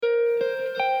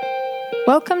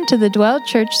Welcome to the Dwell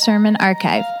Church Sermon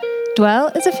Archive. Dwell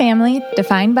is a family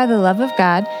defined by the love of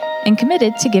God and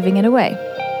committed to giving it away.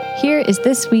 Here is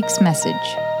this week's message.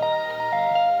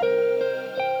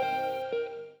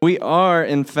 We are,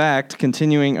 in fact,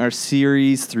 continuing our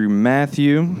series through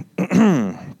Matthew.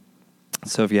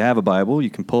 So if you have a Bible,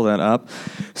 you can pull that up.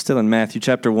 Still in Matthew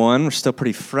chapter 1. We're still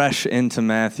pretty fresh into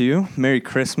Matthew. Merry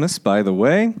Christmas, by the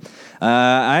way.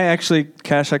 I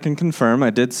can confirm, I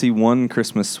did see one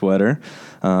Christmas sweater.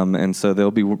 And so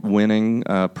they'll be winning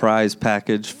a prize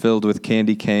package filled with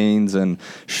candy canes and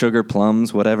sugar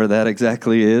plums, whatever that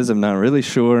exactly is. I'm not really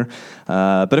sure.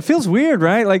 But it feels weird,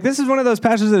 right? Like, this is one of those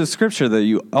passages of Scripture that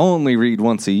you only read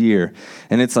once a year.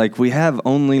 And it's like we have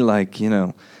only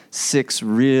 6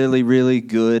 really, really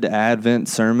good Advent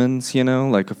sermons,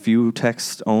 like a few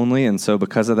texts only. And so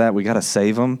because of that, we got to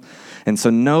save them. And so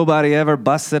nobody ever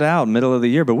busts it out middle of the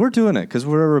year, but we're doing it because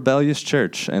we're a rebellious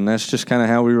church, and that's just kind of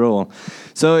how we roll.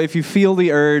 So if you feel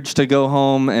the urge to go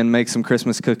home and make some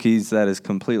Christmas cookies, that is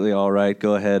completely all right.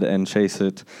 Go ahead and chase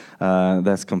it.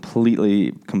 That's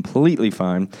completely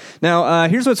fine. Now,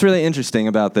 here's what's really interesting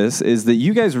about this is that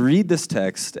you guys read this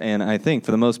text, and I think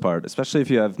for the most part, especially if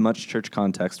you have much church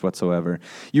context whatsoever,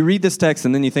 you read this text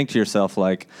and then you think to yourself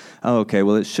like, oh, okay,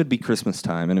 well, it should be Christmas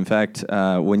time. And in fact,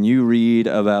 when you read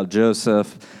about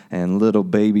Joseph and little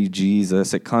baby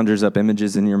Jesus, it conjures up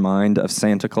images in your mind of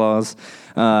Santa Claus.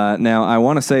 Now, I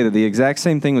want to say that the exact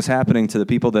same thing was happening to the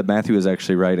people that Matthew was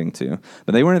actually writing to.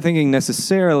 But they weren't thinking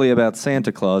necessarily about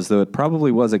Santa Claus, though it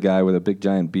probably was a guy with a big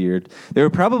giant beard. They were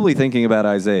probably thinking about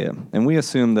Isaiah. And we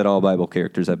assume that all Bible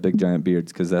characters have big giant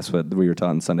beards because that's what we were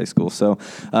taught in Sunday school. So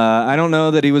I don't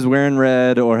know that he was wearing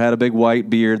red or had a big white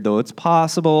beard, though it's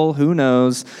possible. Who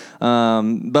knows?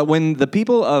 But when the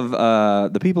people of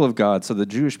God, so the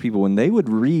Jewish people, when they would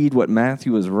read what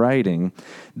Matthew was writing,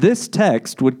 this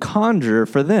text would conjure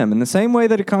for them, in the same way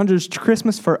that it conjures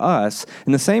Christmas for us,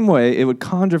 in the same way it would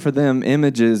conjure for them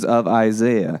images of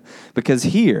Isaiah. Because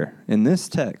here, in this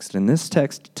text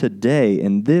today,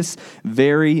 in this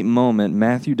very moment,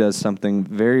 Matthew does something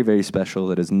very, very special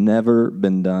that has never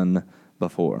been done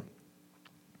before.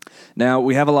 Now,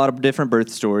 we have a lot of different birth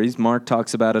stories. Mark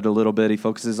talks about it a little bit. He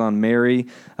focuses on Mary,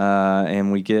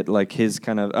 and we get Mark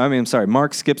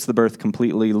skips the birth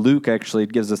completely. Luke actually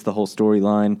gives us the whole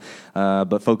storyline,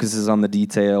 but focuses on the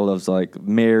detail of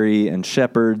Mary and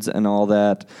shepherds and all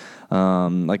that.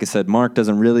 Like I said, Mark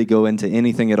doesn't really go into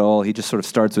anything at all. He just sort of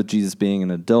starts with Jesus being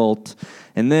an adult.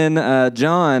 And then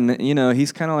John,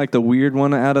 he's kind of like the weird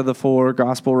one out of the 4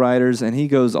 gospel writers, and he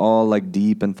goes all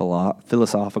deep and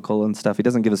philosophical and stuff. He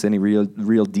doesn't give us any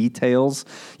real details.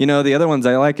 The other ones,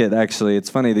 I like it, actually. It's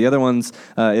funny. The other ones,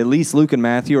 at least Luke and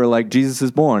Matthew, are like, Jesus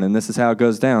is born, and this is how it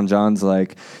goes down. John's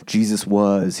like, Jesus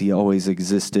was. He always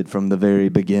existed from the very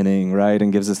beginning, right?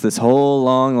 And gives us this whole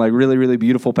long, really, really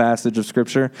beautiful passage of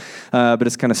Scripture. But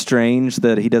it's kind of strange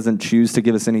that he doesn't choose to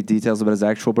give us any details about his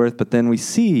actual birth. But then we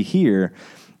see here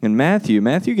in Matthew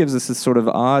gives us this sort of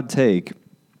odd take,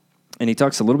 and he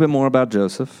talks a little bit more about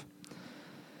Joseph.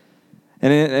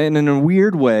 And in a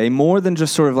weird way, more than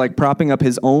just sort of propping up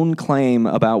his own claim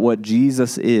about what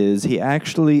Jesus is, he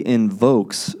actually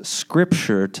invokes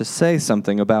Scripture to say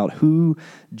something about who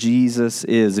Jesus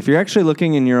is. If you're actually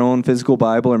looking in your own physical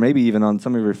Bible, or maybe even on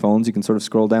some of your phones, you can sort of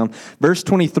scroll down. Verse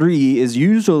 23 is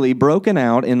usually broken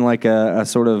out in a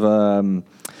sort of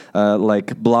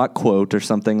block quote or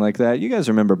something like that. You guys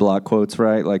remember block quotes,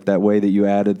 right? Like that way that you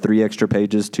added 3 extra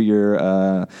pages to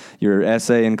your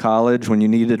essay in college when you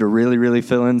needed to really, really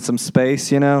fill in some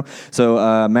space,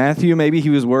 So Matthew, maybe he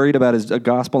was worried about his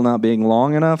gospel not being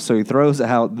long enough, so he throws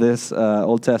out this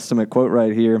Old Testament quote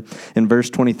right here. In verse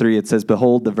 23, it says,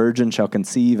 "Behold, the virgin shall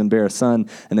conceive and bear a son,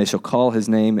 and they shall call his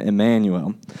name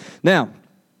Emmanuel." Now,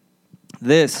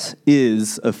 this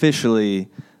is officially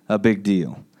a big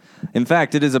deal. In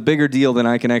fact, it is a bigger deal than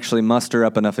I can actually muster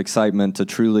up enough excitement to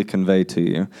truly convey to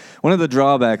you. One of the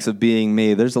drawbacks of being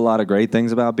me, there's a lot of great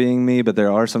things about being me, but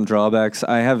there are some drawbacks.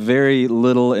 I have very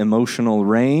little emotional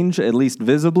range, at least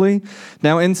visibly.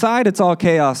 Now, inside, it's all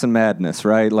chaos and madness,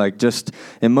 right? Just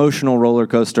emotional roller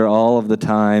coaster all of the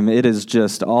time. It is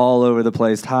just all over the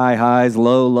place, high highs,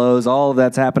 low lows, all of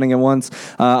that's happening at once.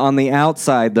 On the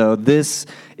outside, though, this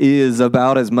is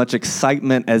about as much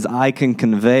excitement as I can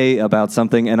convey about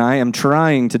something, and I am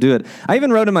trying to do it. I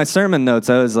even wrote in my sermon notes,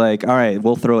 I was like, all right,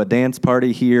 we'll throw a dance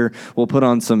party here, we'll put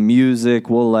on some music,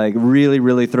 we'll like really,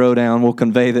 really throw down, we'll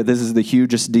convey that this is the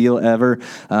hugest deal ever,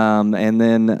 and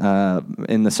then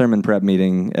in the sermon prep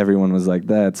meeting, everyone was like,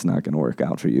 that's not going to work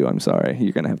out for you, I'm sorry,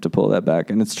 you're going to have to pull that back,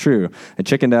 and it's true. I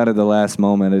chickened out at the last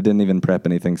moment. I didn't even prep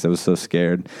anything because I was so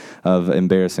scared of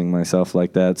embarrassing myself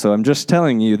like that. So I'm just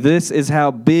telling you, this is how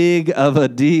big of a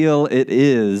deal it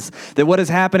is. That what is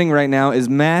happening right now is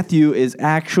Matthew is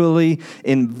actually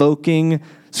invoking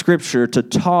Scripture to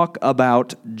talk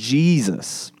about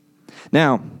Jesus.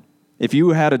 Now, if you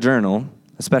had a journal,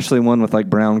 especially one with like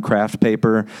brown craft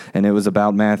paper, and it was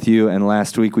about Matthew, and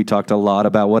last week we talked a lot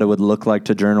about what it would look like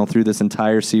to journal through this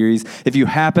entire series. If you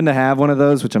happen to have one of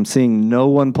those, which I'm seeing no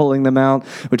one pulling them out,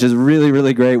 which is really,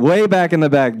 really great, way back in the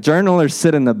back, journalers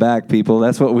sit in the back, people.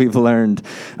 That's what we've learned,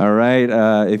 all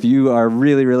right? If you are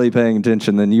really, really paying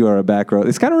attention, then you are a back row.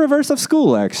 It's kind of reverse of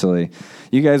school, actually.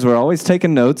 You guys were always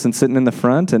taking notes and sitting in the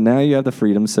front, and now you have the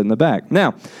freedom to sit in the back.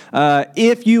 Now,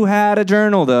 if you had a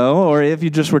journal, though, or if you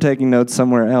just were taking notes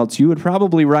somewhere else, you would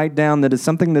probably write down that is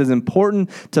something that is important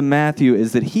to Matthew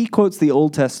is that he quotes the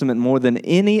Old Testament more than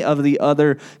any of the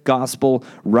other gospel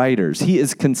writers. He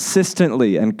is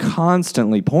consistently and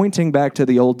constantly pointing back to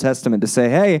the Old Testament to say,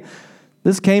 hey,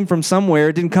 this came from somewhere.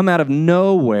 It didn't come out of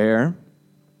nowhere.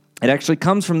 It actually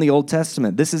comes from the Old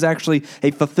Testament. This is actually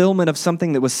a fulfillment of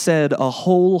something that was said a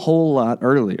whole lot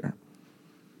earlier.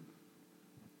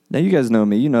 Now, you guys know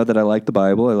me. You know that I like the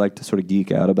Bible. I like to sort of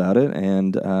geek out about it.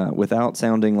 And without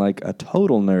sounding like a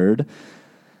total nerd,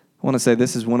 I want to say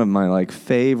this is one of my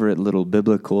favorite little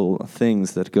biblical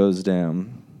things that goes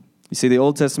down. You see, the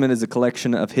Old Testament is a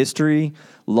collection of history,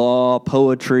 law,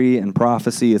 poetry, and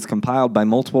prophecy. It's compiled by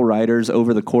multiple writers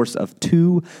over the course of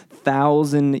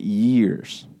 2,000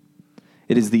 years.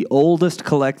 It is the oldest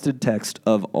collected text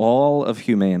of all of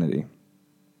humanity.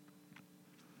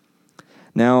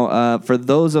 Now, for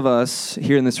those of us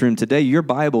here in this room today, your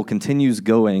Bible continues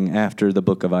going after the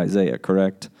book of Isaiah,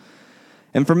 correct?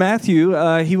 And for Matthew,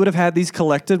 he would have had these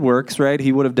collected works, right?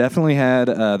 He would have definitely had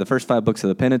the first 5 books of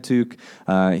the Pentateuch.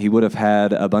 He would have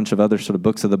had a bunch of other sort of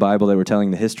books of the Bible that were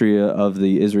telling the history of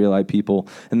the Israelite people.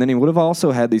 And then he would have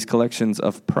also had these collections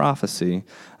of prophecy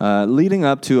leading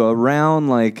up to around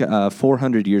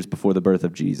 400 years before the birth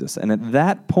of Jesus. And at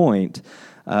that point,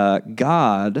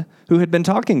 God, who had been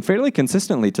talking fairly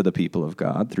consistently to the people of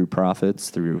God through prophets,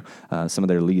 through some of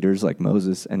their leaders like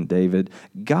Moses and David,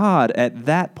 God at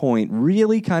that point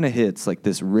really kind of hits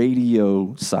this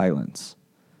radio silence.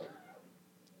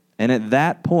 And at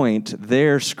that point,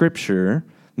 their scripture,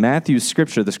 Matthew's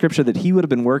scripture, the scripture that he would have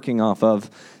been working off of,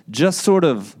 just sort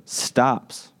of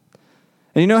stops.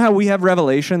 And you know how we have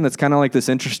Revelation that's kind of like this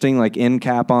interesting end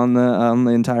cap on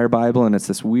the entire Bible, and it's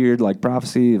this weird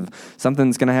prophecy of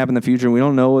something's going to happen in the future, and we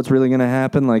don't know what's really going to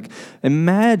happen.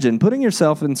 Imagine putting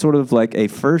yourself in sort of a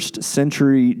first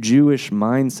century Jewish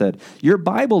mindset. Your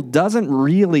Bible doesn't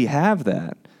really have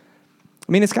that.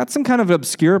 I mean, it's got some kind of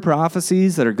obscure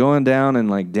prophecies that are going down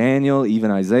in Daniel,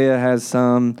 even Isaiah has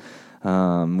some.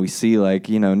 We see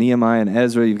Nehemiah and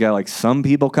Ezra, you've got some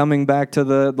people coming back to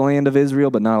the land of Israel,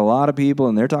 but not a lot of people,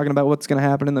 and they're talking about what's going to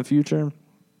happen in the future.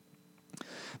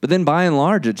 But then by and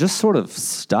large, it just sort of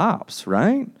stops,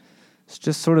 right? It's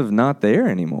just sort of not there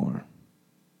anymore.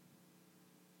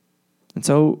 And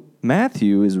so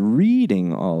Matthew is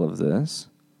reading all of this.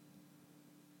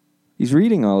 He's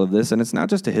reading all of this, and it's not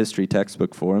just a history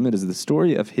textbook for him. It is the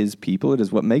story of his people. It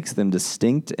is what makes them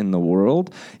distinct in the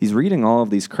world. He's reading all of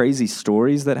these crazy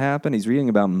stories that happen. He's reading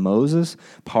about Moses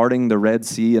parting the Red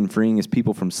Sea and freeing his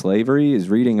people from slavery. He's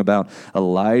reading about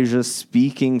Elijah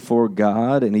speaking for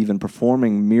God and even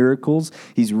performing miracles.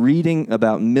 He's reading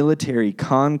about military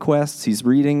conquests. He's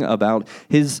reading about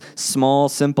his small,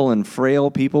 simple, and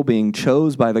frail people being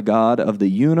chosen by the God of the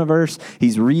universe.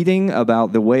 He's reading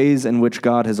about the ways in which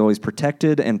God has always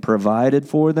protected and provided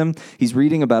for them. He's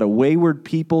reading about a wayward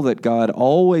people that God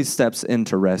always steps in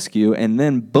to rescue, and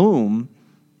then boom,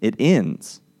 it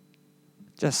ends.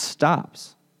 It just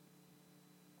stops.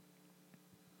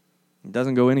 It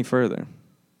doesn't go any further.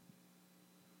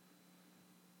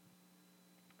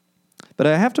 But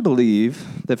I have to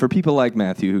believe that for people like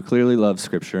Matthew, who clearly love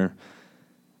Scripture,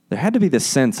 there had to be this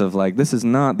sense of like, this is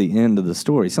not the end of the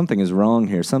story. Something is wrong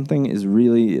here. Something is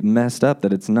really messed up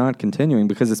that it's not continuing,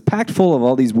 because it's packed full of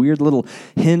all these weird little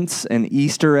hints and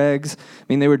Easter eggs. I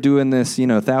mean, they were doing this,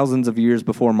 thousands of years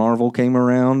before Marvel came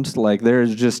around. Like,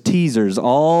 there's just teasers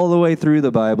all the way through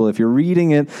the Bible. If you're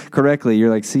reading it correctly, you're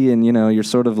like seeing, you're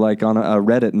sort of like on a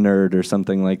Reddit nerd or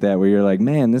something like that, where you're like,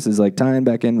 man, this is like tying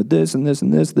back in with this and this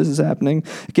and this. This is happening.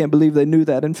 I can't believe they knew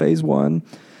that in phase 1.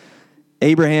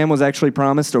 Abraham was actually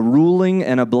promised a ruling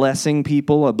and a blessing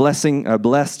people, a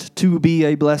blessed to be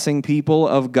a blessing people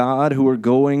of God who are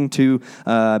going to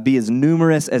be as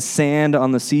numerous as sand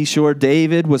on the seashore.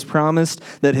 David was promised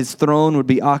that his throne would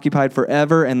be occupied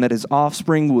forever and that his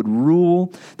offspring would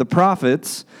rule. The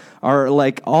prophets are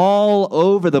like all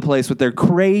over the place with their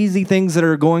crazy things that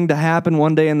are going to happen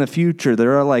one day in the future.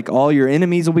 There are like, all your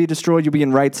enemies will be destroyed. You'll be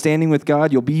in right standing with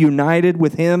God. You'll be united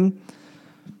with him.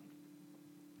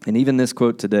 And even this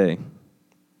quote today,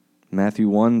 Matthew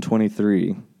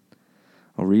 1:23,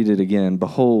 I'll read it again.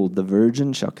 Behold, the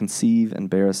virgin shall conceive and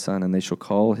bear a son, and they shall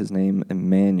call his name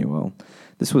Emmanuel.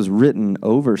 This was written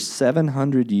over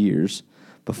 700 years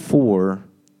before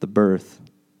the birth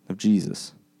of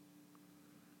Jesus.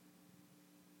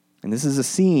 And this is a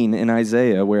scene in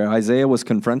Isaiah where Isaiah was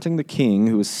confronting the king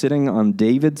who was sitting on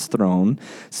David's throne,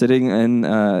 sitting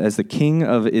as the king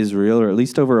of Israel, or at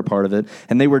least over a part of it.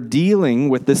 And they were dealing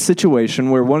with this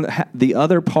situation where the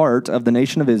other part of the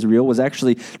nation of Israel was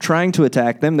actually trying to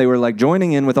attack them. They were like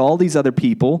joining in with all these other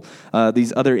people,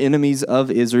 these other enemies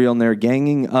of Israel, and they're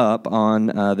ganging up on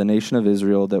the nation of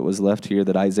Israel that was left here,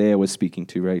 that Isaiah was speaking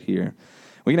to right here.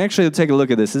 We can actually take a look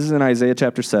at this. This is in Isaiah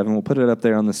chapter 7. We'll put it up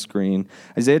there on the screen.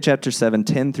 Isaiah chapter 7,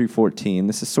 10 through 14.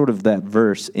 This is sort of that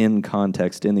verse in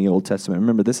context in the Old Testament.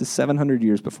 Remember, this is 700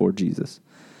 years before Jesus.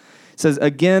 It says,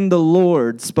 Again the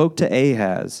Lord spoke to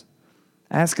Ahaz.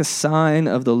 Ask a sign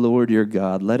of the Lord your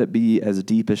God. Let it be as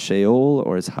deep as Sheol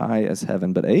or as high as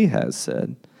heaven. But Ahaz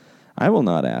said, I will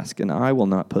not ask, and I will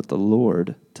not put the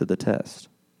Lord to the test.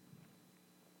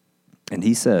 And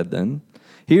he said then,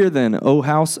 Hear then, O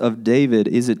house of David,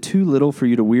 is it too little for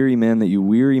you to weary men that you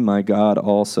weary my God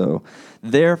also?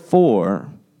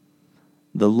 Therefore,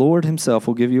 the Lord himself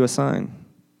will give you a sign.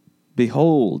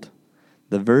 Behold,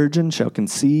 the virgin shall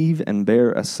conceive and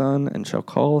bear a son, and shall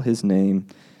call his name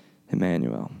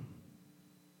Emmanuel.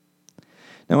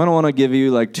 Now, I don't want to give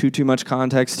you like too much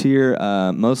context here,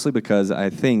 mostly because I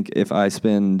think if I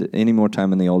spend any more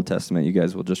time in the Old Testament, you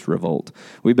guys will just revolt.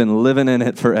 We've been living in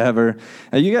it forever.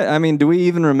 Do we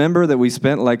even remember that we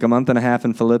spent like a month and a half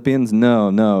in Philippians?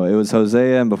 No. It was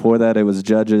Hosea, and before that it was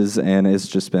Judges, and it's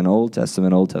just been Old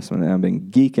Testament, and I've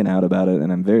been geeking out about it,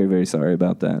 and I'm very, very sorry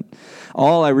about that.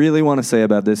 All I really want to say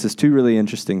about this is two really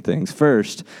interesting things.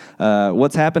 First,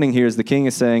 what's happening here is the king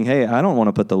is saying, hey, I don't want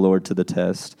to put the Lord to the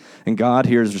test. And God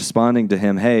here is responding to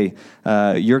him, hey,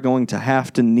 you're going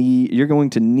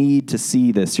to need to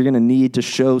see this. You're going to need to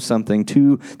show something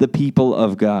to the people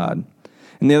of God.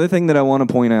 And the other thing that I want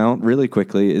to point out really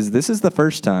quickly is this is the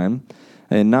first time,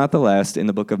 and not the last, in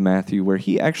the book of Matthew, where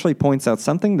he actually points out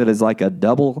something that is like a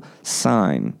double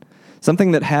sign.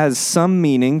 Something that has some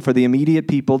meaning for the immediate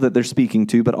people that they're speaking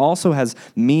to, but also has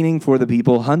meaning for the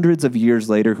people hundreds of years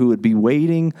later who would be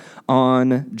waiting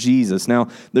on Jesus. Now,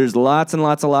 there's lots and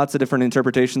lots of different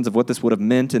interpretations of what this would have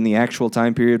meant in the actual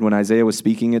time period when Isaiah was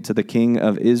speaking it to the king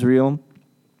of Israel.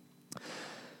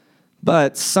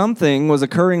 But something was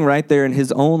occurring right there in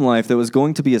his own life that was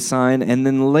going to be a sign, and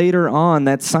then later on,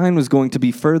 that sign was going to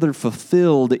be further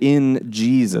fulfilled in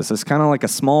Jesus. It's kind of like a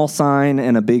small sign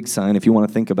and a big sign, if you want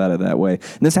to think about it that way.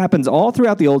 And this happens all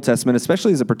throughout the Old Testament,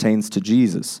 especially as it pertains to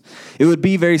Jesus. It would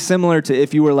be very similar to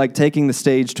if you were like taking the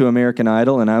stage to American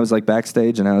Idol, and I was like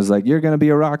backstage, and I was like, you're going to be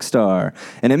a rock star.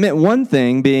 And it meant one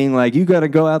thing, being like, you got to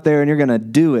go out there and you're going to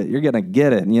do it. You're going to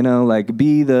get it, like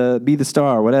be the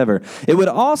star, whatever. It would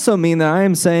also mean that I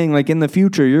am saying, like, in the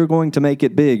future, you're going to make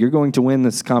it big. You're going to win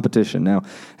this competition. Now,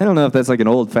 I don't know if that's like an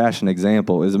old-fashioned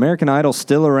example. Is American Idol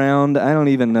still around? I don't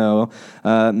even know.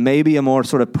 Maybe a more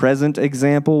sort of present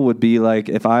example would be like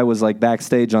if I was like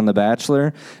backstage on The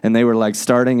Bachelor and they were like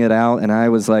starting it out and I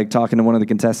was like talking to one of the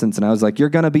contestants and I was like, you're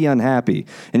going to be unhappy.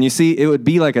 And you see, it would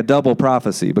be like a double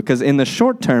prophecy because in the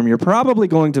short term, you're probably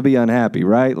going to be unhappy,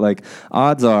 right? Like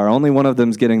odds are only one of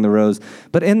them's getting the rose.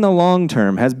 But in the long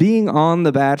term, has being on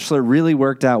The Bachelor really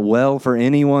worked out well for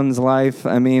anyone's life?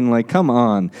 I mean, like, come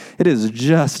on. It is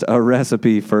just a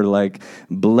recipe for like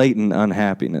blatant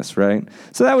unhappiness, right?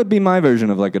 So that would be my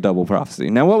version of like a double prophecy.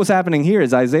 Now, what was happening here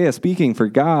is Isaiah speaking for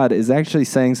God is actually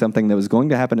saying something that was going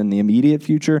to happen in the immediate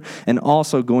future and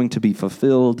also going to be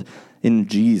fulfilled in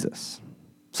Jesus.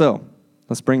 So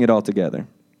let's bring it all together.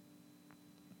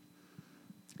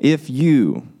 If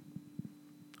you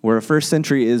were a first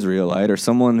century Israelite or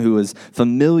someone who was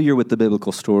familiar with the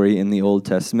biblical story in the Old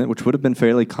Testament, which would have been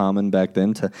fairly common back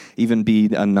then to even be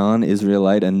a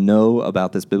non-Israelite and know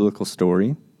about this biblical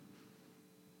story,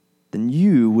 then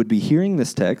you would be hearing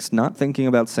this text, not thinking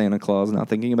about Santa Claus, not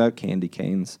thinking about candy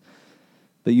canes,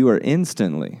 but you are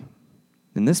instantly,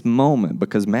 in this moment,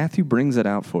 because Matthew brings it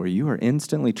out for you, you are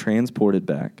instantly transported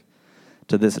back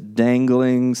to this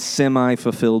dangling,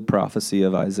 semi-fulfilled prophecy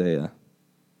of Isaiah.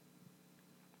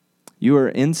 You are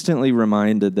instantly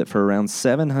reminded that for around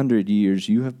 700 years,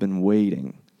 you have been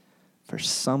waiting for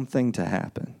something to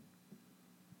happen.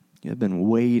 You have been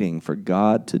waiting for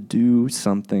God to do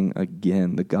something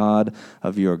again. The God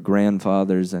of your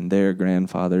grandfathers and their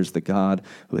grandfathers, the God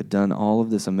who had done all of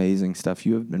this amazing stuff.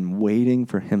 You have been waiting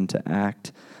for him to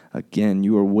act again.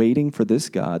 You are waiting for this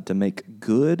God to make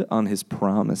good on his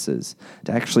promises,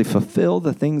 to actually fulfill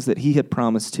the things that he had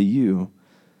promised to you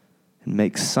and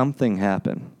make something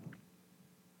happen.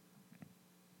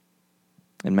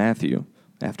 And Matthew,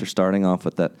 after starting off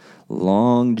with that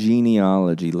long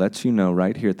genealogy, lets you know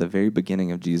right here at the very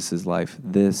beginning of Jesus' life,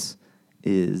 this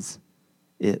is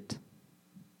it.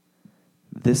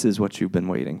 This is what you've been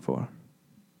waiting for.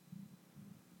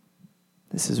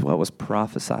 This is what was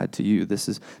prophesied to you. This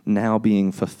is now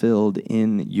being fulfilled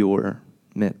in your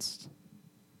midst.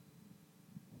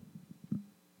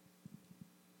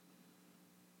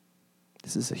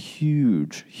 This is a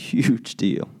huge, huge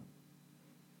deal.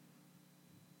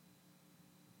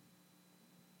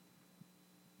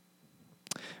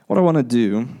 What I want to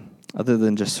do, other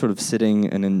than just sort of sitting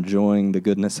and enjoying the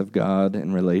goodness of God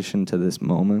in relation to this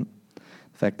moment,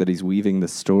 the fact that he's weaving the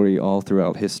story all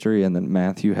throughout history, and that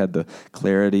Matthew had the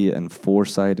clarity and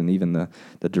foresight and even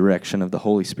the direction of the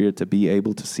Holy Spirit to be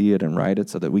able to see it and write it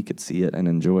so that we could see it and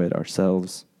enjoy it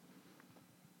ourselves.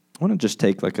 I want to just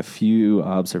take like a few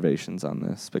observations on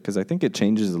this, because I think it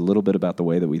changes a little bit about the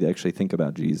way that we actually think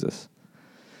about Jesus.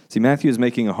 See, Matthew is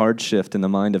making a hard shift in the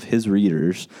mind of his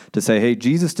readers to say, hey,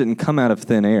 Jesus didn't come out of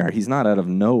thin air. He's not out of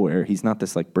nowhere. He's not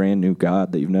this like brand new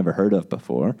God that you've never heard of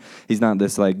before. He's not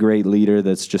this like great leader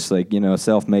that's just like, a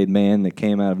self-made man that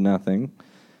came out of nothing.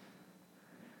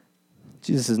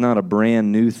 Jesus is not a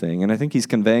brand new thing. And I think he's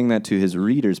conveying that to his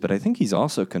readers, but I think he's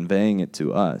also conveying it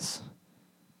to us.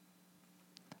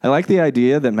 I like the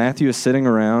idea that Matthew is sitting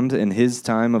around in his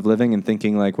time of living and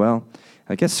thinking like, well,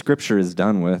 I guess Scripture is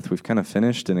done with. We've kind of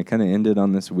finished, and it kind of ended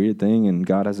on this weird thing, and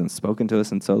God hasn't spoken to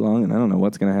us in so long, and I don't know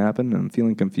what's going to happen, and I'm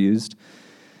feeling confused.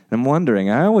 And I'm wondering,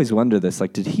 I always wonder this,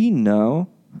 like, did he know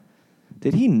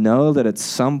that at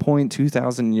some point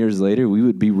 2,000 years later we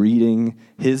would be reading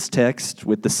his text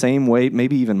with the same weight,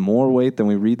 maybe even more weight than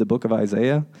we read the book of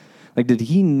Isaiah? Like, did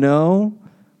he know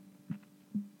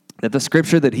that the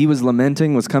scripture that he was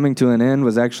lamenting was coming to an end,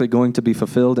 was actually going to be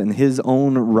fulfilled in his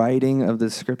own writing of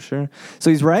this scripture? So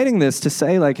he's writing this to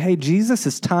say, like, hey, Jesus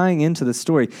is tying into the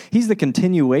story. He's the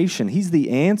continuation. He's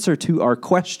the answer to our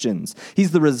questions.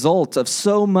 He's the result of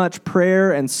so much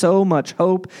prayer and so much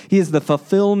hope. He is the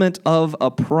fulfillment of a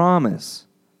promise.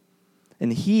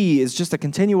 And he is just a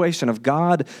continuation of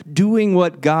God doing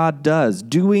what God does,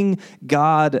 doing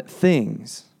God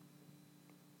things.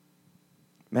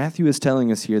 Matthew is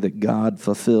telling us here that God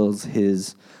fulfills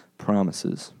his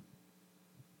promises.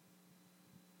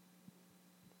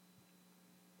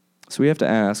 So we have to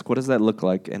ask, what does that look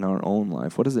like in our own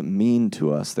life? What does it mean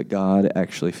to us that God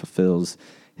actually fulfills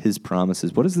his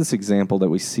promises? What does this example that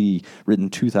we see written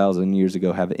 2,000 years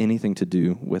ago have anything to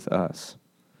do with us?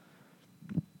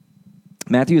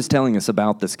 Matthew is telling us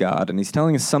about this God, and he's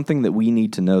telling us something that we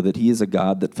need to know, that he is a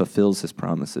God that fulfills his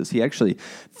promises. He actually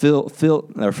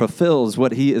fulfills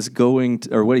what he is going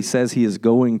to, or what he says he is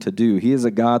going to do. He is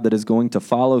a God that is going to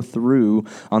follow through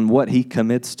on what he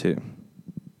commits to.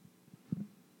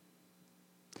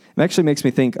 It actually makes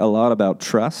me think a lot about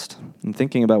trust and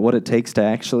thinking about what it takes to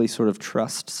actually sort of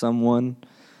trust someone.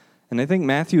 And I think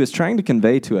Matthew is trying to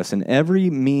convey to us in every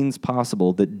means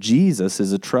possible that Jesus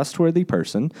is a trustworthy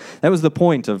person. That was the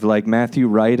point of like Matthew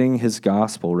writing his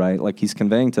gospel, right? Like he's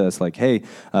conveying to us like, hey,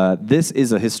 this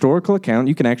is a historical account.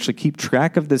 You can actually keep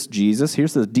track of this Jesus.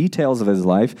 Here's the details of his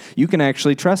life. You can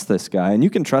actually trust this guy. And you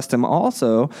can trust him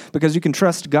also because you can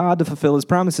trust God to fulfill his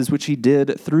promises, which he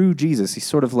did through Jesus. He's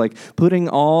sort of like putting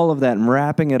all of that and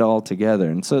wrapping it all together.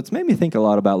 And so it's made me think a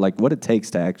lot about like what it takes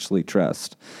to actually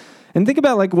trust. And think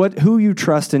about like who you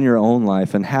trust in your own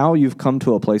life and how you've come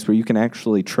to a place where you can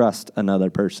actually trust another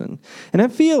person. And I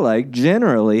feel like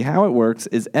generally how it works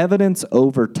is evidence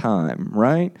over time,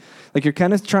 right? Like you're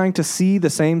kind of trying to see the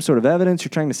same sort of evidence. You're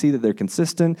trying to see that they're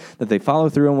consistent, that they follow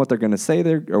through on what they're going to say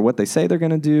or what they say they're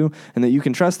going to do, and that you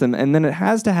can trust them. And then it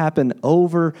has to happen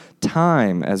over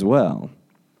time as well.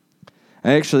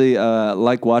 I actually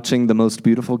like watching The Most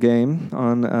Beautiful Game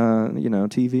on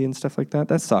TV and stuff like that.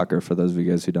 That's soccer, for those of you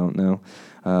guys who don't know.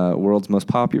 World's most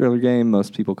popular game.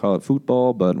 Most people call it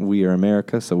football, but we are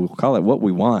America, so we'll call it what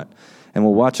we want. And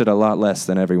we'll watch it a lot less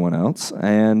than everyone else.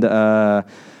 And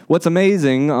what's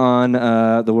amazing on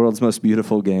The World's Most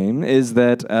Beautiful Game is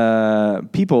that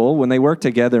people, when they work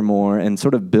together more and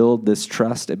sort of build this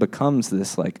trust, it becomes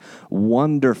this like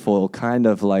wonderful kind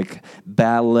of like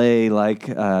ballet, like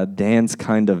dance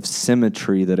kind of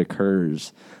symmetry that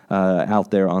occurs out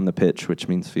there on the pitch, which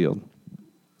means field.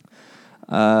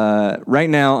 Right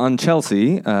now on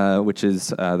Chelsea, which is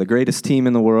the greatest team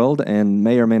in the world and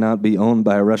may or may not be owned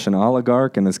by a Russian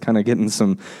oligarch and is kind of getting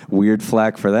some weird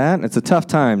flack for that. It's a tough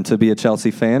time to be a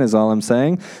Chelsea fan is all I'm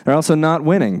saying. They're also not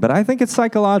winning, but I think it's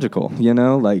psychological,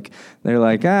 like they're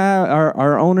like,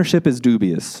 our ownership is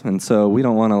dubious, and so we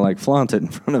don't want to like flaunt it in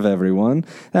front of everyone.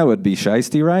 That would be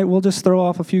shiesty, right? We'll just throw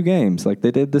off a few games like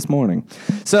they did this morning.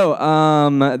 So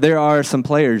there are some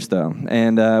players though,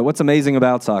 and what's amazing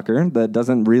about soccer that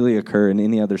doesn't really occur in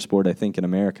any other sport, I think in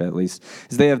America at least,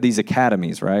 is they have these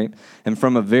academies, right? And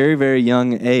from a very, very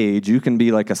young age, you can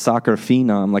be like a soccer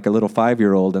phenom, like a little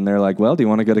 5-year-old, and they're like, well, do you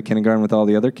want to go to kindergarten with all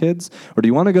the other kids? Or do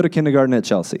you want to go to kindergarten at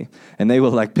Chelsea? And they will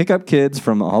like pick up kids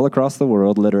from all across the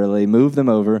world, literally, move them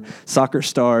over, soccer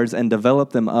stars, and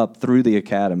develop them up through the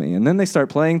academy. And then they start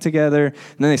playing together,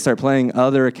 and then they start playing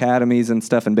other academies and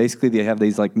stuff, and basically they have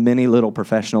these like mini little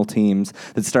professional teams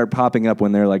that start popping up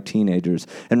when they're like teenagers.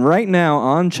 And right now,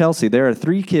 on Chelsea, there are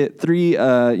three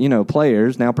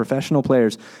players, now professional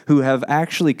players, who have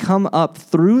actually come up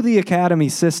through the academy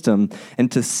system, and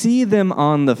to see them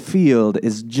on the field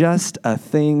is just a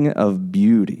thing of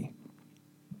beauty.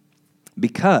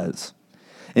 Because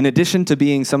in addition to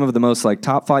being some of the most like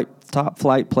top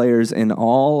flight players in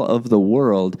all of the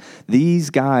world, these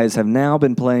guys have now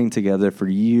been playing together for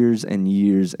years and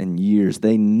years and years.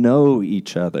 They know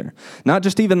each other. Not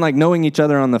just even like knowing each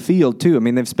other on the field too. I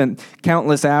mean, they've spent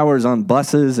countless hours on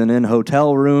buses and in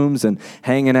hotel rooms and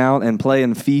hanging out and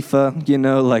playing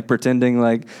FIFA, like pretending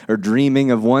like or dreaming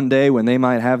of one day when they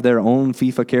might have their own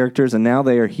FIFA characters, and now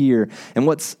they are here. And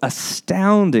what's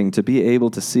astounding to be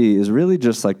able to see is really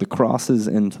just like the crosses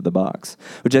into the box,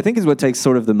 which I think is what takes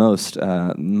sort of the most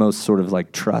sort of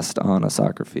like trust on a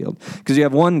soccer field. Because you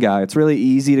have one guy, it's really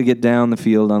easy to get down the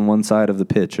field on one side of the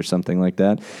pitch or something like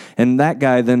that, and that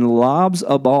guy then lobs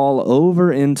a ball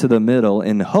over into the middle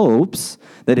in hopes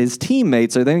that his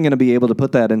teammates are then going to be able to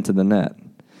put that into the net.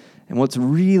 And what's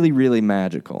really, really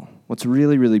magical, what's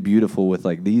really, really beautiful with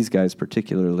like these guys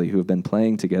particularly who have been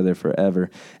playing together forever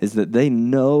is that they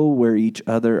know where each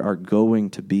other are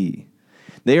going to be.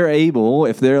 They are able,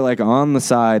 if they're like on the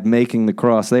side making the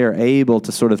cross, they are able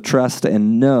to sort of trust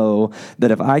and know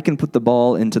that if I can put the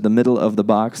ball into the middle of the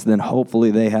box, then hopefully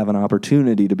they have an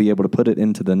opportunity to be able to put it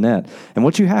into the net. And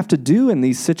what you have to do in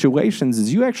these situations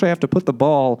is you actually have to put the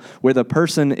ball where the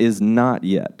person is not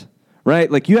yet.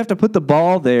 Right? Like you have to put the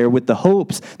ball there with the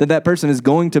hopes that that person is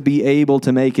going to be able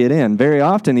to make it in. Very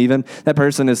often even that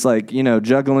person is like,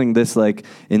 juggling this like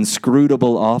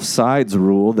inscrutable offsides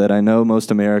rule that I know most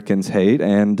Americans hate,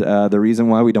 and the reason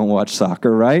why we don't watch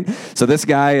soccer, right? So this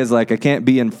guy is like, I can't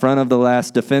be in front of the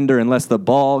last defender unless the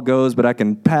ball goes, but I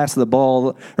can pass the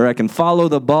ball or I can follow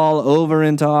the ball over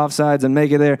into offsides and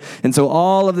make it there. And so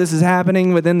all of this is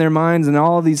happening within their minds, and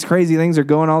all of these crazy things are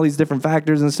going, all these different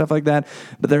factors and stuff like that,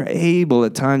 but they're able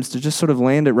at times to just sort of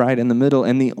land it right in the middle.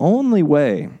 And the only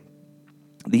way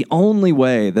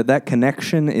that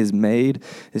connection is made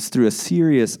is through a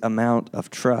serious amount of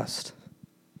trust.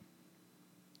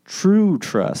 True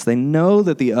trust. They know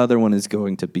that the other one is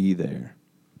going to be there.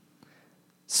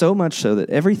 So much so that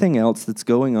everything else that's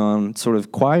going on sort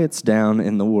of quiets down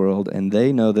in the world, and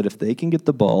they know that if they can get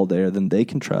the ball there, then they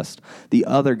can trust the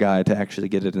other guy to actually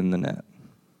get it in the net.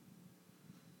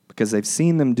 Because they've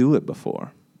seen them do it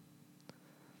before.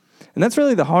 And that's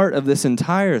really the heart of this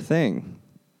entire thing.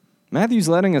 Matthew's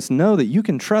letting us know that you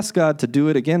can trust God to do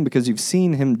it again because you've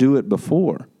seen him do it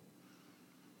before.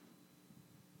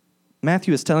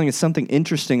 Matthew is telling us something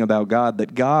interesting about God,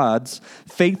 that God's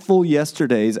faithful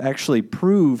yesterdays actually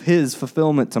prove his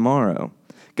fulfillment tomorrow.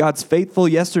 God's faithful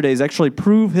yesterdays actually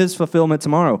prove his fulfillment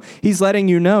tomorrow. He's letting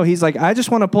you know. He's like, I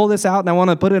just want to pull this out and I want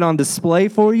to put it on display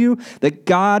for you that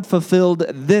God fulfilled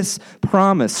this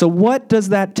promise. So what does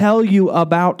that tell you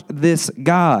about this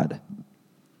God?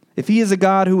 If he is a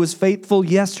God who was faithful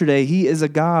yesterday, he is a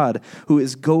God who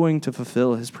is going to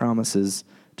fulfill his promises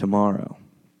tomorrow.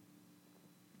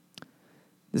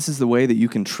 This is the way that you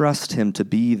can trust him to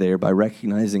be there, by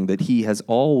recognizing that he has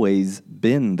always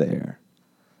been there.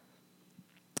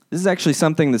 This is actually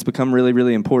something that's become really,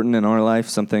 really important in our life,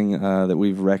 something that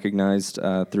we've recognized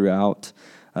throughout,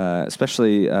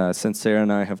 especially since Sarah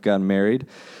and I have gotten married.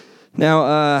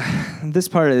 Now, this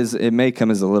part it may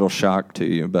come as a little shock to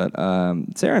you, but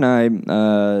Sarah and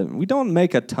I, we don't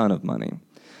make a ton of money.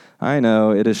 I know,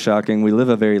 it is shocking. We live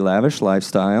a very lavish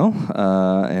lifestyle,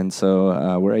 and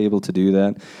so we're able to do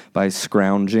that by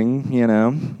scrounging, you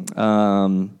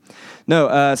know.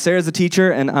 Sarah's a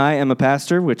teacher, and I am a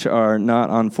pastor, which are not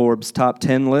on Forbes' top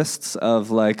 10 lists of,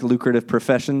 like, lucrative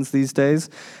professions these days.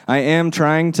 I am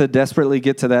trying to desperately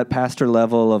get to that pastor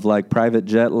level of, like, private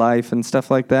jet life and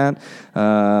stuff like that,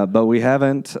 but we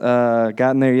haven't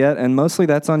gotten there yet, and mostly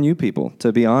that's on you people,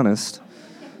 to be honest.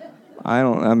 I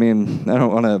don't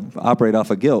want to operate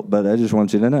off of guilt, but I just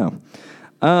want you to know.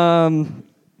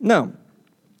 No.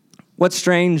 What's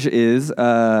strange is,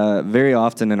 very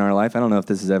often in our life, I don't know if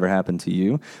this has ever happened to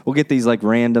you, we'll get these like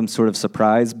random sort of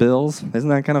surprise bills. Isn't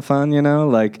that kind of fun, you know?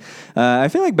 Like, I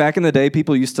feel like back in the day,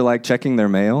 people used to like checking their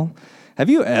mail. Have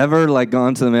you ever like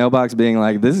gone to the mailbox being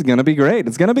like, this is going to be great.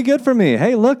 It's going to be good for me.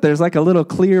 Hey, look, there's like a little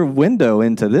clear window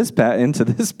into this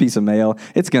piece of mail.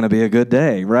 It's going to be a good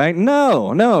day, right?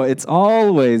 No, it's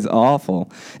always awful.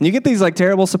 And you get these like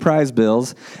terrible surprise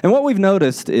bills. And what we've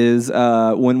noticed is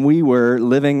when we were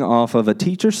living off of a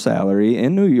teacher's salary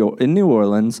in New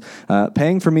Orleans,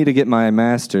 paying for me to get my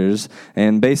master's,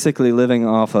 and basically living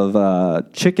off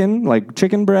of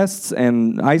chicken breasts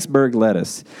and iceberg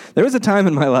lettuce. There was a time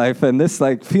in my life, and this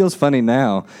like feels funny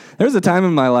now. There was a time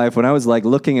in my life when I was like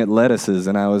looking at lettuces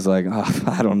and I was like, oh,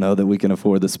 I don't know that we can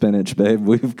afford the spinach, babe.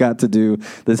 We've got to do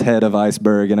this head of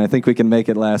iceberg, and I think we can make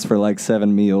it last for like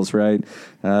 7 meals, right?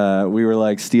 We were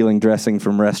like stealing dressing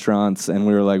from restaurants, and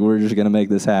we were like, we're just going to make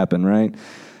this happen, right?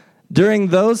 During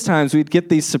those times, we'd get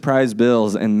these surprise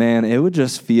bills, and man, it would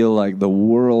just feel like the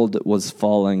world was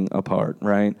falling apart,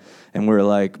 right? And we're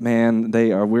like, man,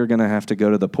 we're going to have to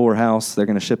go to the poorhouse. They're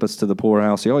going to ship us to the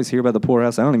poorhouse. You always hear about the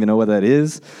poorhouse. I don't even know what that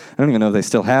is. I don't even know if they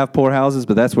still have poorhouses,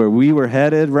 but that's where we were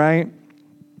headed, right?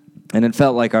 And it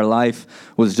felt like our life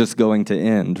was just going to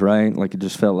end, right? Like it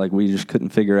just felt like we just couldn't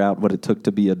figure out what it took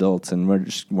to be adults, and we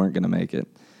just weren't going to make it.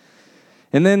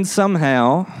 And then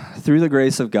somehow, through the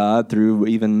grace of God, through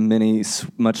even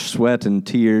much sweat and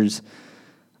tears,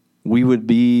 we would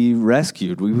be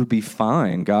rescued. We would be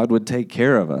fine. God would take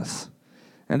care of us.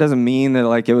 That doesn't mean that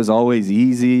like it was always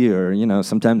easy, or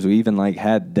sometimes we even like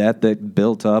had debt that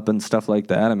built up and stuff like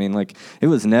that. I mean, like it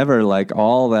was never like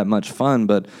all that much fun.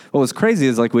 But what was crazy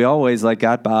is like we always like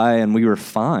got by and we were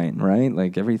fine, right?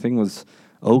 Like everything was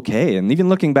okay. And even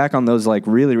looking back on those like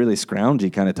really, really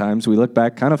scroungy kind of times, we look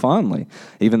back kind of fondly,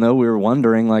 even though we were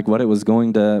wondering like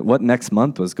what next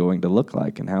month was going to look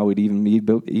like and how we'd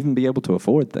even be able to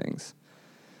afford things.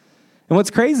 And what's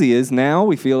crazy is now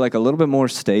we feel like a little bit more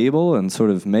stable and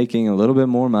sort of making a little bit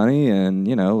more money and,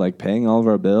 like paying all of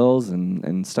our bills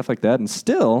and stuff like that. And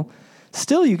still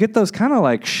you get those kind of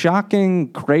like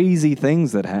shocking, crazy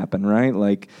things that happen, right?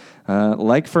 Like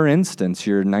for instance,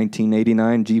 your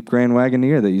 1989 Jeep Grand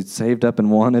Wagoneer that you saved up and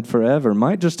wanted forever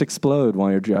might just explode while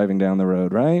you're driving down the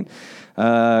road, right?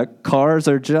 Cars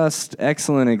are just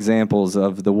excellent examples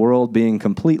of the world being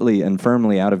completely and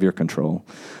firmly out of your control.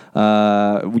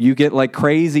 You get like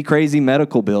crazy, crazy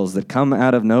medical bills that come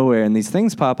out of nowhere, and these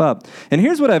things pop up. And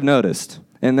here's what I've noticed.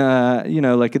 And,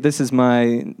 like this is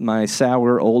my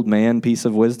sour old man piece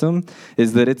of wisdom,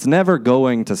 is that it's never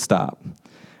going to stop.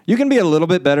 You can be a little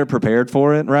bit better prepared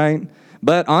for it, right?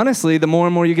 But honestly, the more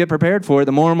and more you get prepared for it,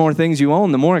 the more and more things you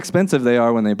own, the more expensive they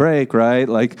are when they break, right?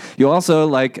 Like you also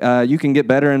you can get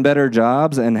better and better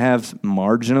jobs and have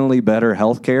marginally better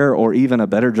healthcare, or even a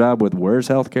better job with worse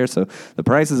healthcare. So the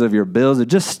prices of your bills are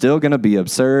just still going to be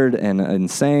absurd and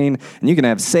insane. And you can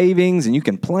have savings, and you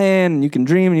can plan, and you can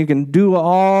dream, and you can do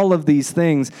all of these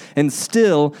things, and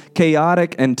still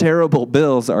chaotic and terrible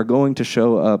bills are going to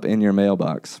show up in your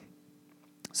mailbox.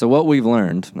 So what we've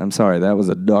learned, I'm sorry, that was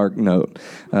a dark note.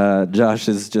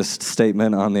 Josh's just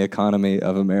statement on the economy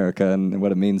of America and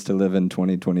what it means to live in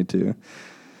 2022.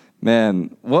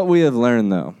 Man, what we have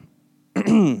learned, though,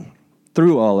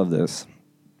 through all of this,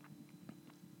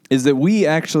 is that we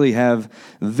actually have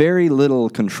very little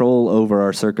control over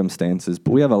our circumstances,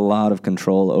 but we have a lot of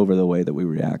control over the way that we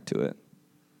react to it.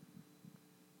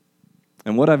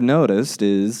 And what I've noticed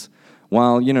is,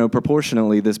 while,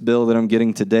 proportionally this bill that I'm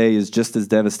getting today is just as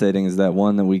devastating as that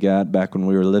one that we got back when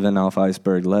we were living off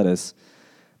iceberg lettuce,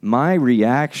 my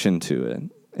reaction to it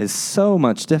is so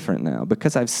much different now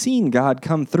because I've seen God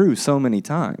come through so many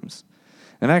times.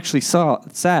 I've actually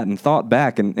sat and thought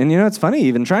back, and it's funny,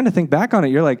 even trying to think back on it,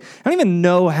 you're like, I don't even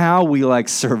know how we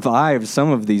survived some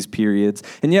of these periods,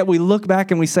 and yet we look back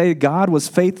and we say God was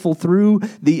faithful through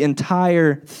the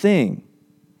entire thing.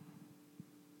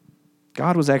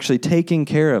 God was actually taking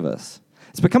care of us.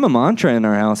 It's become a mantra in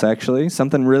our house, actually.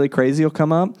 Something really crazy will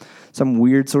come up, some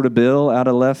weird sort of bill out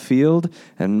of left field,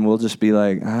 and we'll just be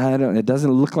like, it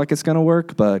doesn't look like it's going to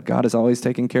work, but God has always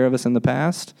taken care of us in the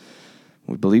past.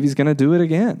 We believe he's going to do it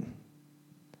again.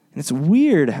 And it's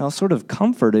weird how sort of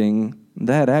comforting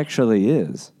that actually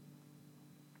is.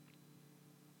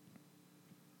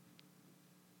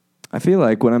 I feel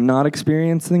like when I'm not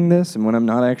experiencing this and when I'm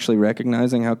not actually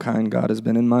recognizing how kind God has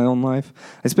been in my own life,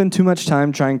 I spend too much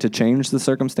time trying to change the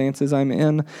circumstances I'm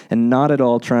in and not at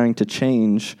all trying to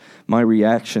change my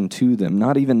reaction to them,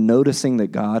 not even noticing that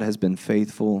God has been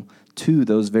faithful to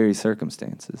those very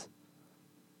circumstances.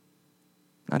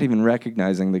 Not even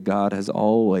recognizing that God has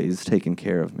always taken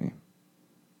care of me.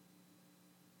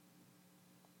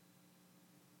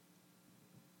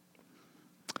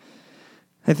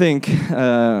 I think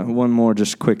one more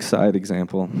just quick side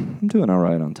example. I'm doing all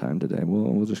right on time today.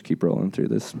 We'll just keep rolling through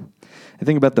this. I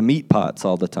think about the meat pots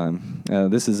all the time.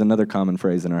 This is another common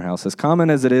phrase in our house. As common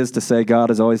as it is to say God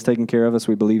is always taking care of us,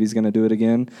 we believe he's going to do it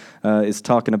again, is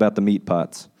talking about the meat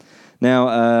pots.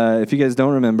 Now, if you guys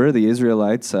don't remember, the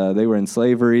Israelites, they were in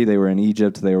slavery. They were in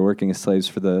Egypt. They were working as slaves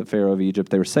for the Pharaoh of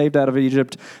Egypt. They were saved out of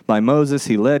Egypt by Moses.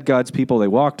 He led God's people. They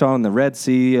walked on the Red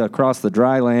Sea, across the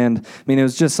dry land. I mean, it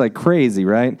was just crazy,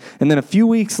 right? And then a few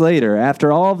weeks later,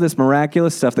 after all of this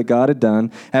miraculous stuff that God had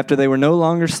done, after they were no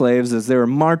longer slaves, as they were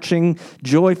marching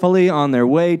joyfully on their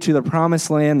way to the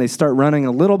promised land, they start running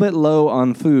a little bit low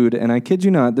on food. And I kid you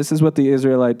not, this is what the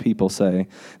Israelite people say.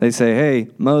 They say, hey,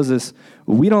 Moses,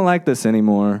 we don't like this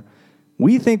anymore.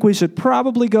 We think we should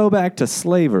probably go back to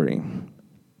slavery.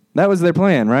 That was their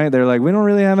plan, right? They're like, we don't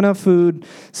really have enough food,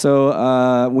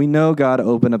 so we know God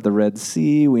opened up the Red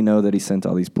Sea. We know that he sent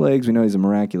all these plagues. We know he's a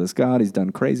miraculous God. He's done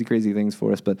crazy, crazy things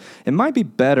for us, but it might be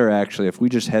better, actually, if we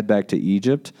just head back to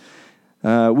Egypt.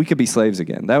 We could be slaves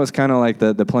again. That was kind of like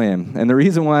the plan. And the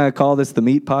reason why I call this the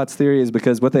meat pots theory is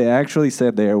because what they actually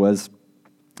said there was,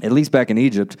 at least back in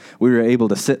Egypt, we were able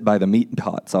to sit by the meat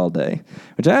pots all day,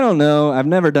 which I don't know. I've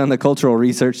never done the cultural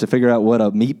research to figure out what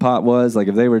a meat pot was,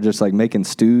 if they were just making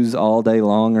stews all day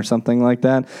long or something like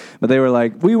that. But they were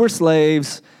like, we were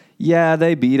slaves. Yeah,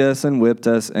 they beat us and whipped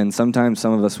us, and sometimes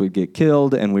some of us would get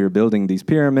killed, and we were building these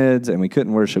pyramids, and we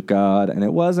couldn't worship God, and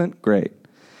it wasn't great.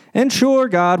 And sure,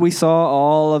 God, we saw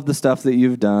all of the stuff that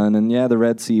you've done, and yeah, the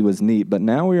Red Sea was neat, but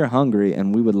now we are hungry,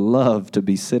 and we would love to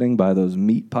be sitting by those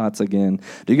meat pots again.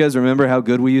 Do you guys remember how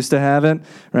good we used to have it?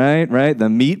 Right? The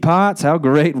meat pots, how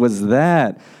great was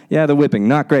that? Yeah, the whipping,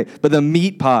 not great, but the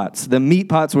meat pots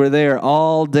were there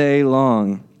all day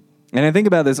long. And I think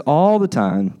about this all the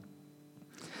time,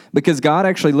 because God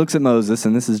actually looks at Moses,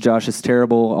 and this is Josh's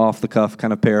terrible off-the-cuff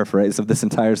kind of paraphrase of this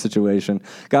entire situation.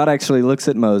 God actually looks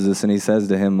at Moses, and he says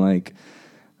to him,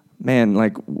 man,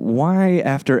 why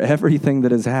after everything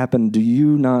that has happened do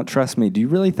you not trust me? Do you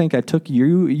really think I took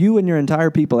you and your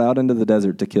entire people out into the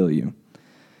desert to kill you?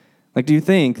 Do you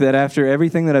think that after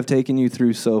everything that I've taken you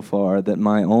through so far, that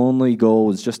my only goal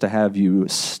was just to have you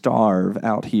starve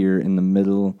out here in the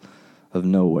middle of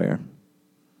nowhere?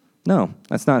 No,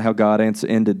 that's not how God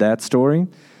ended that story.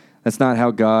 That's not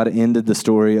how God ended the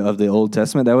story of the Old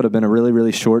Testament. That would have been a really,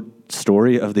 really short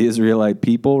story of the Israelite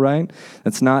people, right?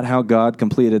 That's not how God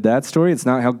completed that story. It's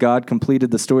not how God completed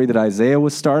the story that Isaiah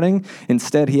was starting.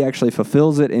 Instead, he actually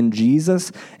fulfills it in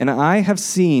Jesus. And I have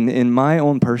seen in my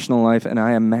own personal life, and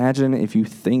I imagine if you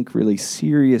think really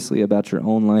seriously about your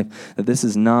own life, that this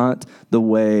is not the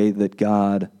way that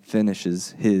God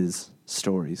finishes his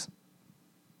stories.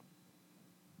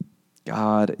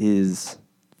 God is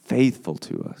faithful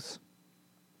to us.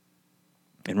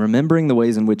 And remembering the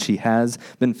ways in which he has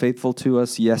been faithful to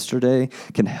us yesterday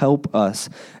can help us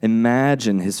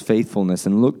imagine his faithfulness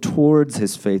and look towards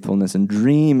his faithfulness and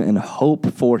dream and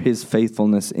hope for his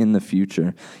faithfulness in the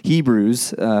future.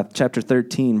 Hebrews chapter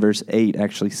 13, verse 8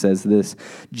 actually says this: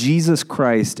 Jesus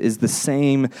Christ is the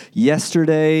same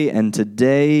yesterday and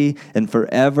today and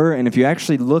forever. And if you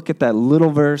actually look at that little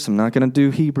verse, I'm not going to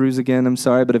do Hebrews again, I'm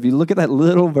sorry, but if you look at that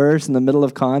little verse in the middle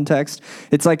of context,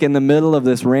 it's like in the middle of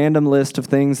this random list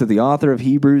of things that the author of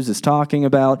Hebrews is talking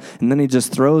about, and then he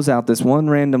just throws out this one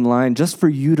random line just for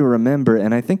you to remember,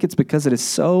 and I think it's because it is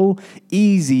so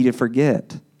easy to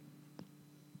forget.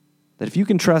 That if you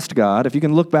can trust God, if you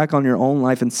can look back on your own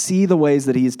life and see the ways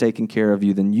that he has taken care of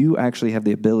you, then you actually have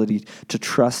the ability to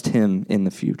trust him in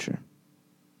the future.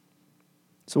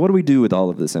 So what do we do with all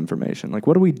of this information? Like,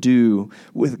 what do we do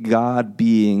with God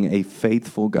being a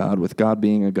faithful God, with God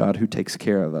being a God who takes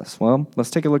care of us? Well,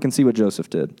 let's take a look and see what Joseph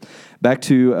did. Back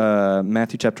to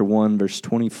Matthew chapter 1, verse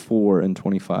 24 and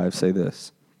 25 say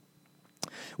this: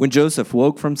 When Joseph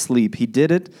woke from sleep, he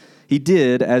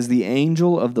did as the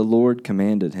angel of the Lord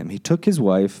commanded him. He took his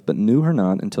wife, but knew her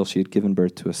not until she had given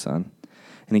birth to a son.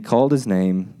 And he called his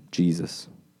name Jesus.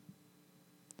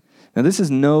 Now, this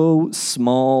is no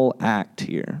small act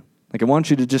here. Like, I want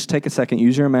you to just take a second,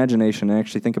 use your imagination, and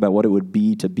actually think about what it would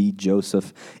be to be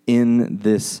Joseph in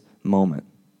this moment.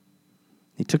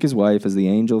 He took his wife as the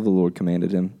angel of the Lord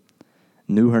commanded him,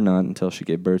 knew her not until she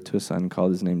gave birth to a son, and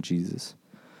called his name Jesus.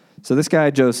 So this guy,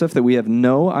 Joseph, that we have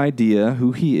no idea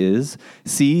who he is,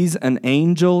 sees an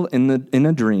angel in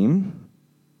a dream.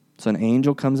 So an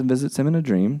angel comes and visits him in a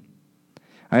dream.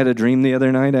 I had a dream the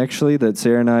other night, actually, that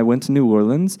Sarah and I went to New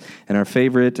Orleans, and our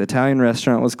favorite Italian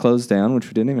restaurant was closed down, which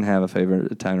we didn't even have a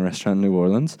favorite Italian restaurant in New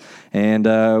Orleans.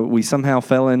 And we somehow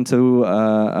fell into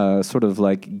a sort of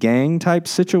like gang-type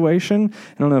situation.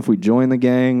 I don't know if we joined the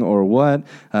gang or what,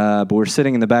 but we're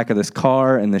sitting in the back of this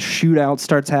car, and the shootout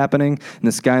starts happening, and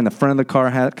this guy in the front of the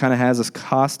car kind of has us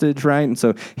hostage, right? And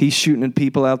so he's shooting at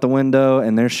people out the window,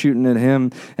 and they're shooting at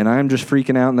him, and I'm just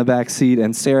freaking out in the back seat,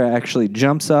 and Sarah actually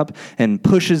jumps up and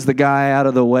pushes the guy out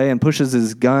of the way and pushes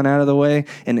his gun out of the way,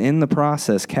 and in the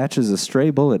process catches a stray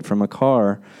bullet from a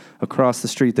car across the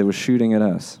street that was shooting at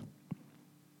us.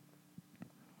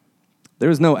 There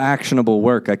was no actionable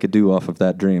work I could do off of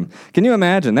that dream. Can you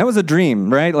imagine? That was a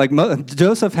dream, right? Like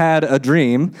Joseph had a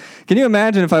dream. Can you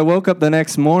imagine if I woke up the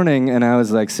next morning and I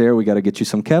was like, Sarah, we got to get you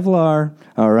some Kevlar,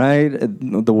 all right?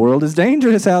 The world is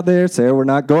dangerous out there. Sarah, we're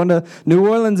not going to New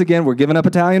Orleans again. We're giving up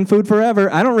Italian food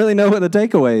forever. I don't really know what the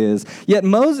takeaway is. Yet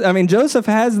Joseph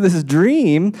has this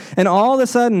dream, and all of a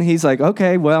sudden he's like,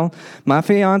 okay, well, my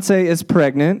fiance is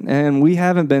pregnant, and we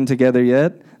haven't been together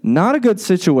yet. Not a good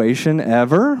situation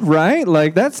ever, right?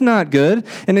 Like, that's not good.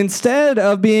 And instead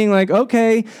of being like,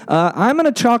 okay, I'm going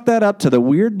to chalk that up to the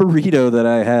weird burrito that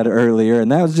I had earlier,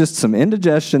 and that was just some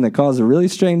indigestion that caused a really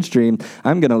strange dream,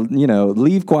 I'm going to,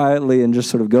 leave quietly and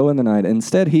just sort of go in the night.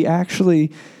 Instead, he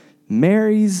actually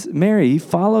marries Mary. He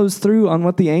follows through on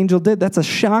what the angel did. That's a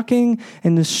shocking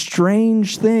and a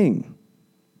strange thing.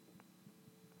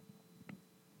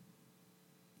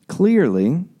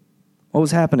 Clearly, what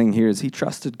was happening here is he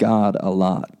trusted God a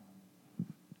lot.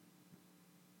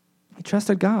 He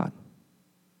trusted God.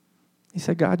 He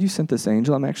said, God, you sent this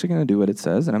angel. I'm actually going to do what it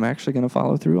says, and I'm actually going to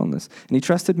follow through on this. And he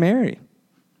trusted Mary.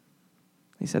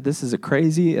 He said, this is a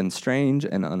crazy and strange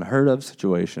and unheard of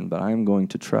situation, but I'm going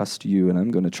to trust you, and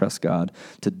I'm going to trust God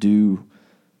to do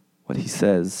what he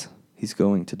says he's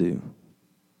going to do.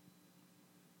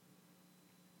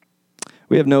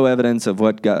 We have no evidence of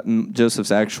what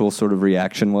Joseph's actual sort of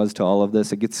reaction was to all of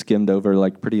this. It gets skimmed over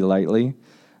like pretty lightly.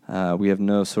 We have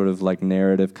no sort of like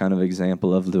narrative kind of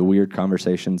example of the weird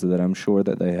conversations that I'm sure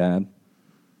that they had.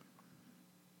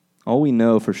 All we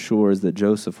know for sure is that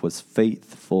Joseph was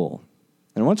faithful.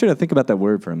 And I want you to think about that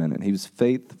word for a minute. He was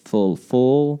faithful,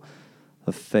 full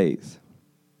of faith.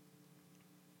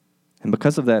 And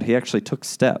because of that, he actually took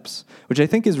steps, which I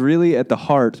think is really at the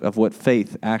heart of what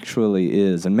faith actually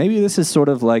is. And maybe this is sort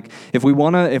of like, if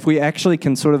we actually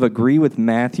can sort of agree with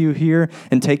Matthew here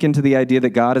and take into the idea that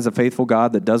God is a faithful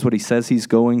God that does what he says he's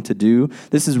going to do,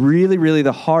 this is really, really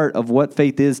the heart of what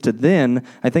faith is to then,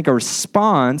 I think a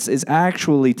response is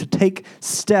actually to take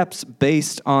steps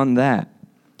based on that.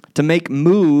 To make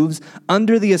moves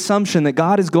under the assumption that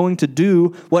God is going to do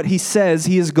what he says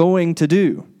he is going to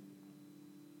do.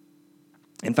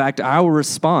 In fact, our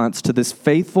response to this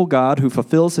faithful God who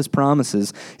fulfills his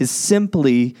promises is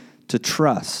simply to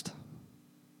trust.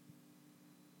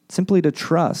 Simply to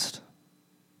trust.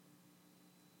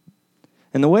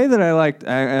 And the way that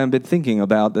I've been thinking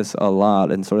about this a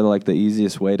lot, and sort of like the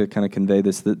easiest way to kind of convey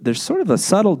this, that there's sort of a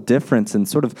subtle difference in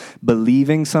sort of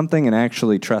believing something and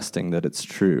actually trusting that it's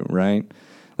true, right?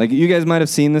 Like, you guys might have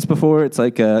seen this before. It's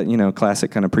like a,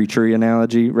 classic kind of preachery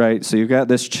analogy, right? So you've got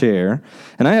this chair,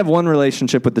 and I have one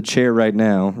relationship with the chair right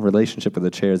now. Relationship with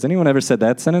the chair. Has anyone ever said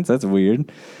that sentence? That's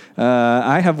weird.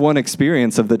 I have one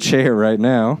experience of the chair right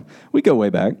now. We go way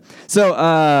back. So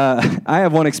I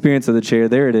have one experience of the chair.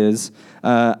 There it is.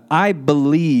 I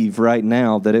believe right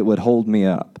now that it would hold me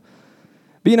up.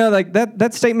 But, like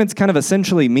that statement's kind of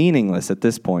essentially meaningless at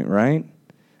this point, right?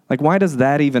 Like, why does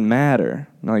that even matter?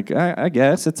 Like, I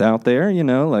guess it's out there,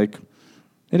 like,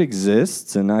 it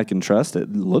exists, and I can trust it.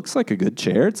 It looks like a good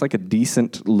chair. It's like a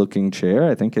decent-looking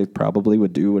chair. I think it probably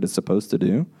would do what it's supposed to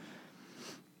do.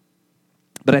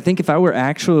 But I think if I were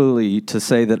actually to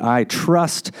say that I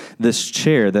trust this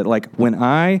chair, that like when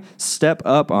I step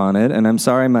up on it, and I'm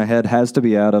sorry my head has to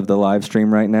be out of the live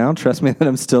stream right now, trust me that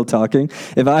I'm still talking.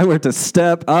 If I were to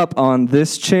step up on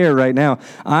this chair right now,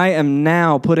 I am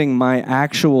now putting my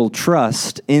actual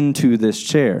trust into this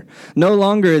chair. No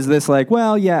longer is this like,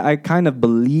 well, yeah, I kind of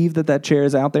believe that chair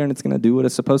is out there and it's going to do what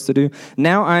it's supposed to do.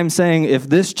 Now I'm saying if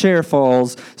this chair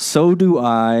falls, so do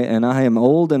I, and I am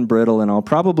old and brittle and I'll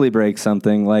probably break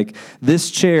something. Like, this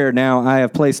chair now I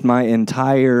have placed my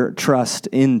entire trust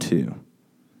into.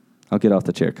 I'll get off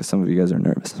the chair because some of you guys are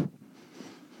nervous.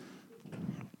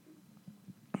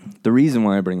 The reason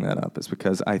why I bring that up is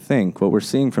because I think what we're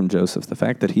seeing from Joseph, the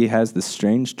fact that he has this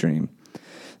strange dream,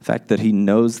 the fact that he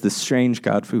knows this strange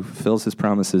God who fulfills his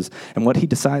promises, and what he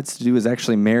decides to do is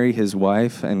actually marry his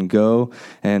wife and go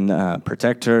and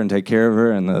protect her and take care of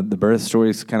her, and the birth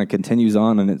story kind of continues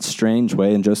on in its strange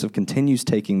way, and Joseph continues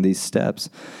taking these steps.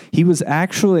 He was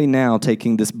actually now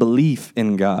taking this belief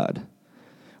in God,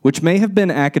 which may have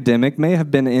been academic, may have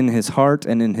been in his heart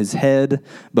and in his head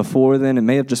before then. It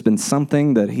may have just been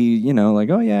something that he,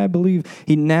 like, oh yeah, I believe.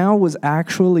 He now was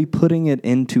actually putting it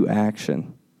into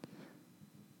action.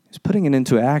 He's putting it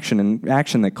into action, and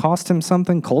action that cost him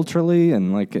something culturally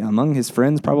and like among his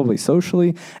friends, probably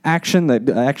socially. Action that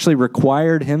actually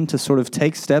required him to sort of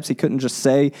take steps. He couldn't just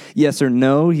say yes or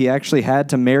no. He actually had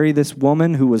to marry this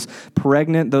woman who was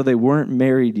pregnant, though they weren't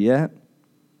married yet.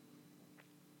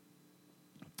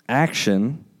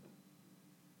 Action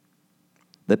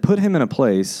that put him in a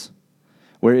place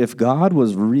where if God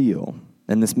was real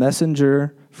and this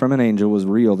messenger from an angel was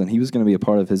real, then he was going to be a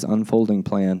part of his unfolding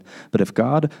plan. But if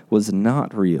God was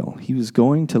not real, he was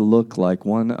going to look like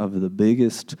one of the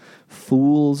biggest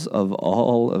fools of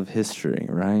all of history,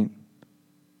 right?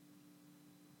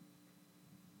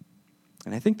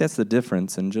 And I think that's the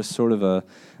difference in just sort of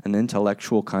an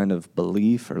intellectual kind of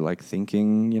belief or like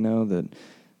thinking, that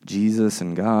Jesus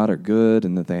and God are good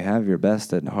and that they have your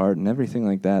best at heart and everything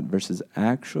like that, versus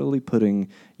actually putting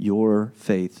your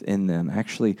faith in them,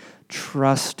 actually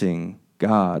trusting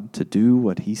God to do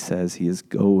what he says he is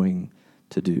going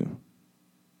to do.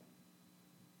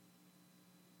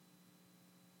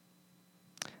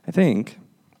 I think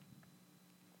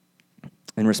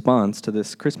in response to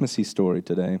this Christmassy story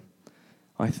today,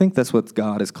 I think that's what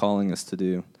God is calling us to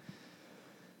do.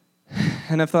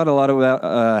 And I've thought a lot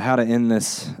about how to end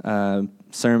this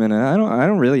sermon, and I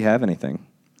don't really have anything.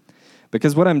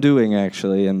 Because what I'm doing,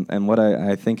 actually, and what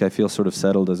I think I feel sort of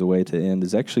settled as a way to end,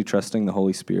 is actually trusting the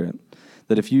Holy Spirit.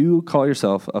 That if you call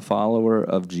yourself a follower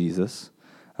of Jesus,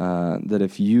 that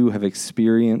if you have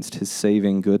experienced his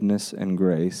saving goodness and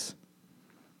grace,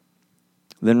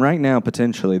 then right now,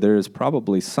 potentially, there is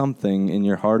probably something in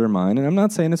your heart or mind, and I'm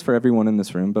not saying this for everyone in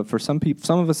this room, but for some people,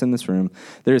 some of us in this room,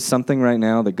 there is something right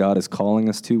now that God is calling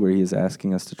us to where he is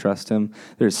asking us to trust him.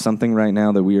 There's something right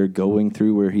now that we are going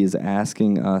through where he is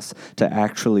asking us to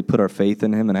actually put our faith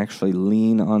in him and actually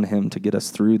lean on him to get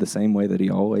us through the same way that he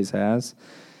always has.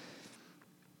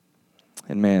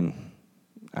 And man,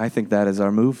 I think that is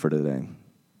our move for today.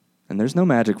 And there's no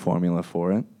magic formula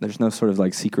for it. There's no sort of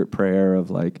like secret prayer of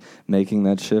like making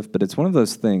that shift, but it's one of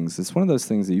those things. It's one of those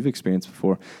things that you've experienced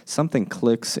before. Something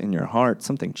clicks in your heart,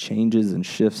 something changes and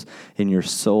shifts in your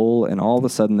soul, and all of a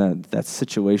sudden that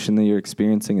situation that you're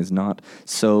experiencing is not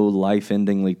so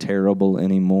life-endingly terrible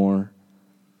anymore.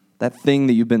 That thing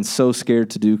that you've been so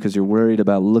scared to do because you're worried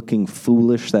about looking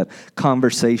foolish, that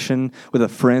conversation with a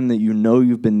friend that you know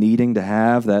you've been needing to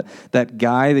have, that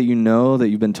guy that you know that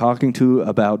you've been talking to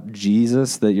about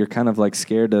Jesus, that you're kind of like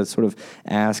scared to sort of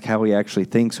ask how he actually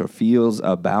thinks or feels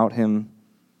about him,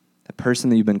 that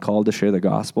person that you've been called to share the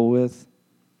gospel with.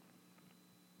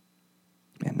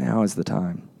 And now is the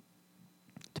time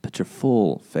to put your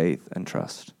full faith and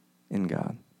trust in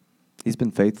God. He's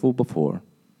been faithful before,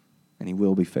 and he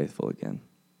will be faithful again.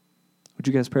 Would Would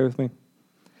you guys pray with me?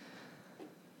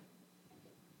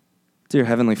 Dear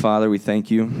Heavenly Father, we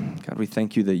thank you. God, we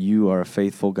thank you that you are a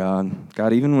faithful God.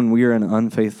 God, even when we are an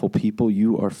unfaithful people,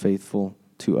 you are faithful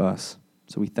to us.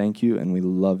 So we thank you and we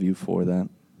love you for that.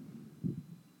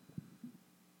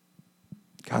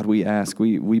 God, we ask,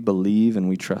 we believe and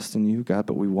we trust in you, God,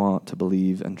 but we want to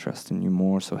believe and trust in you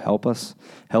more. So help us.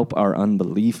 Help our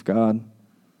unbelief, God.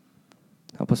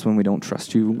 Help us when we don't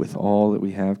trust you with all that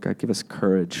we have. God, give us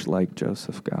courage like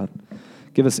Joseph, God.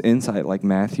 Give us insight like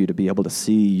Matthew to be able to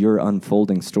see your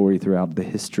unfolding story throughout the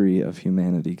history of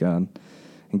humanity, God.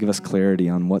 And give us clarity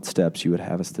on what steps you would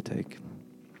have us to take.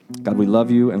 God, we love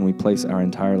you and we place our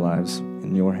entire lives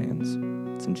in your hands.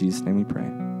 It's in Jesus' name we pray.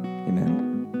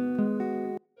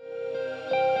 Amen.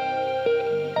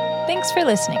 Thanks for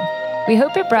listening. We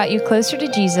hope it brought you closer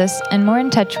to Jesus and more in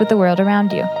touch with the world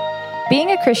around you.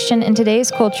 Being a Christian in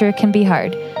today's culture can be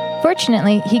hard.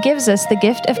 Fortunately, he gives us the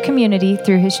gift of community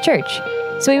through his church.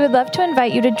 So we would love to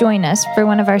invite you to join us for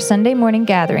one of our Sunday morning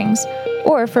gatherings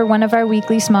or for one of our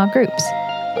weekly small groups.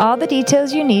 All the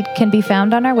details you need can be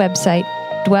found on our website,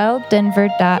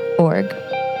 dwelldenver.org.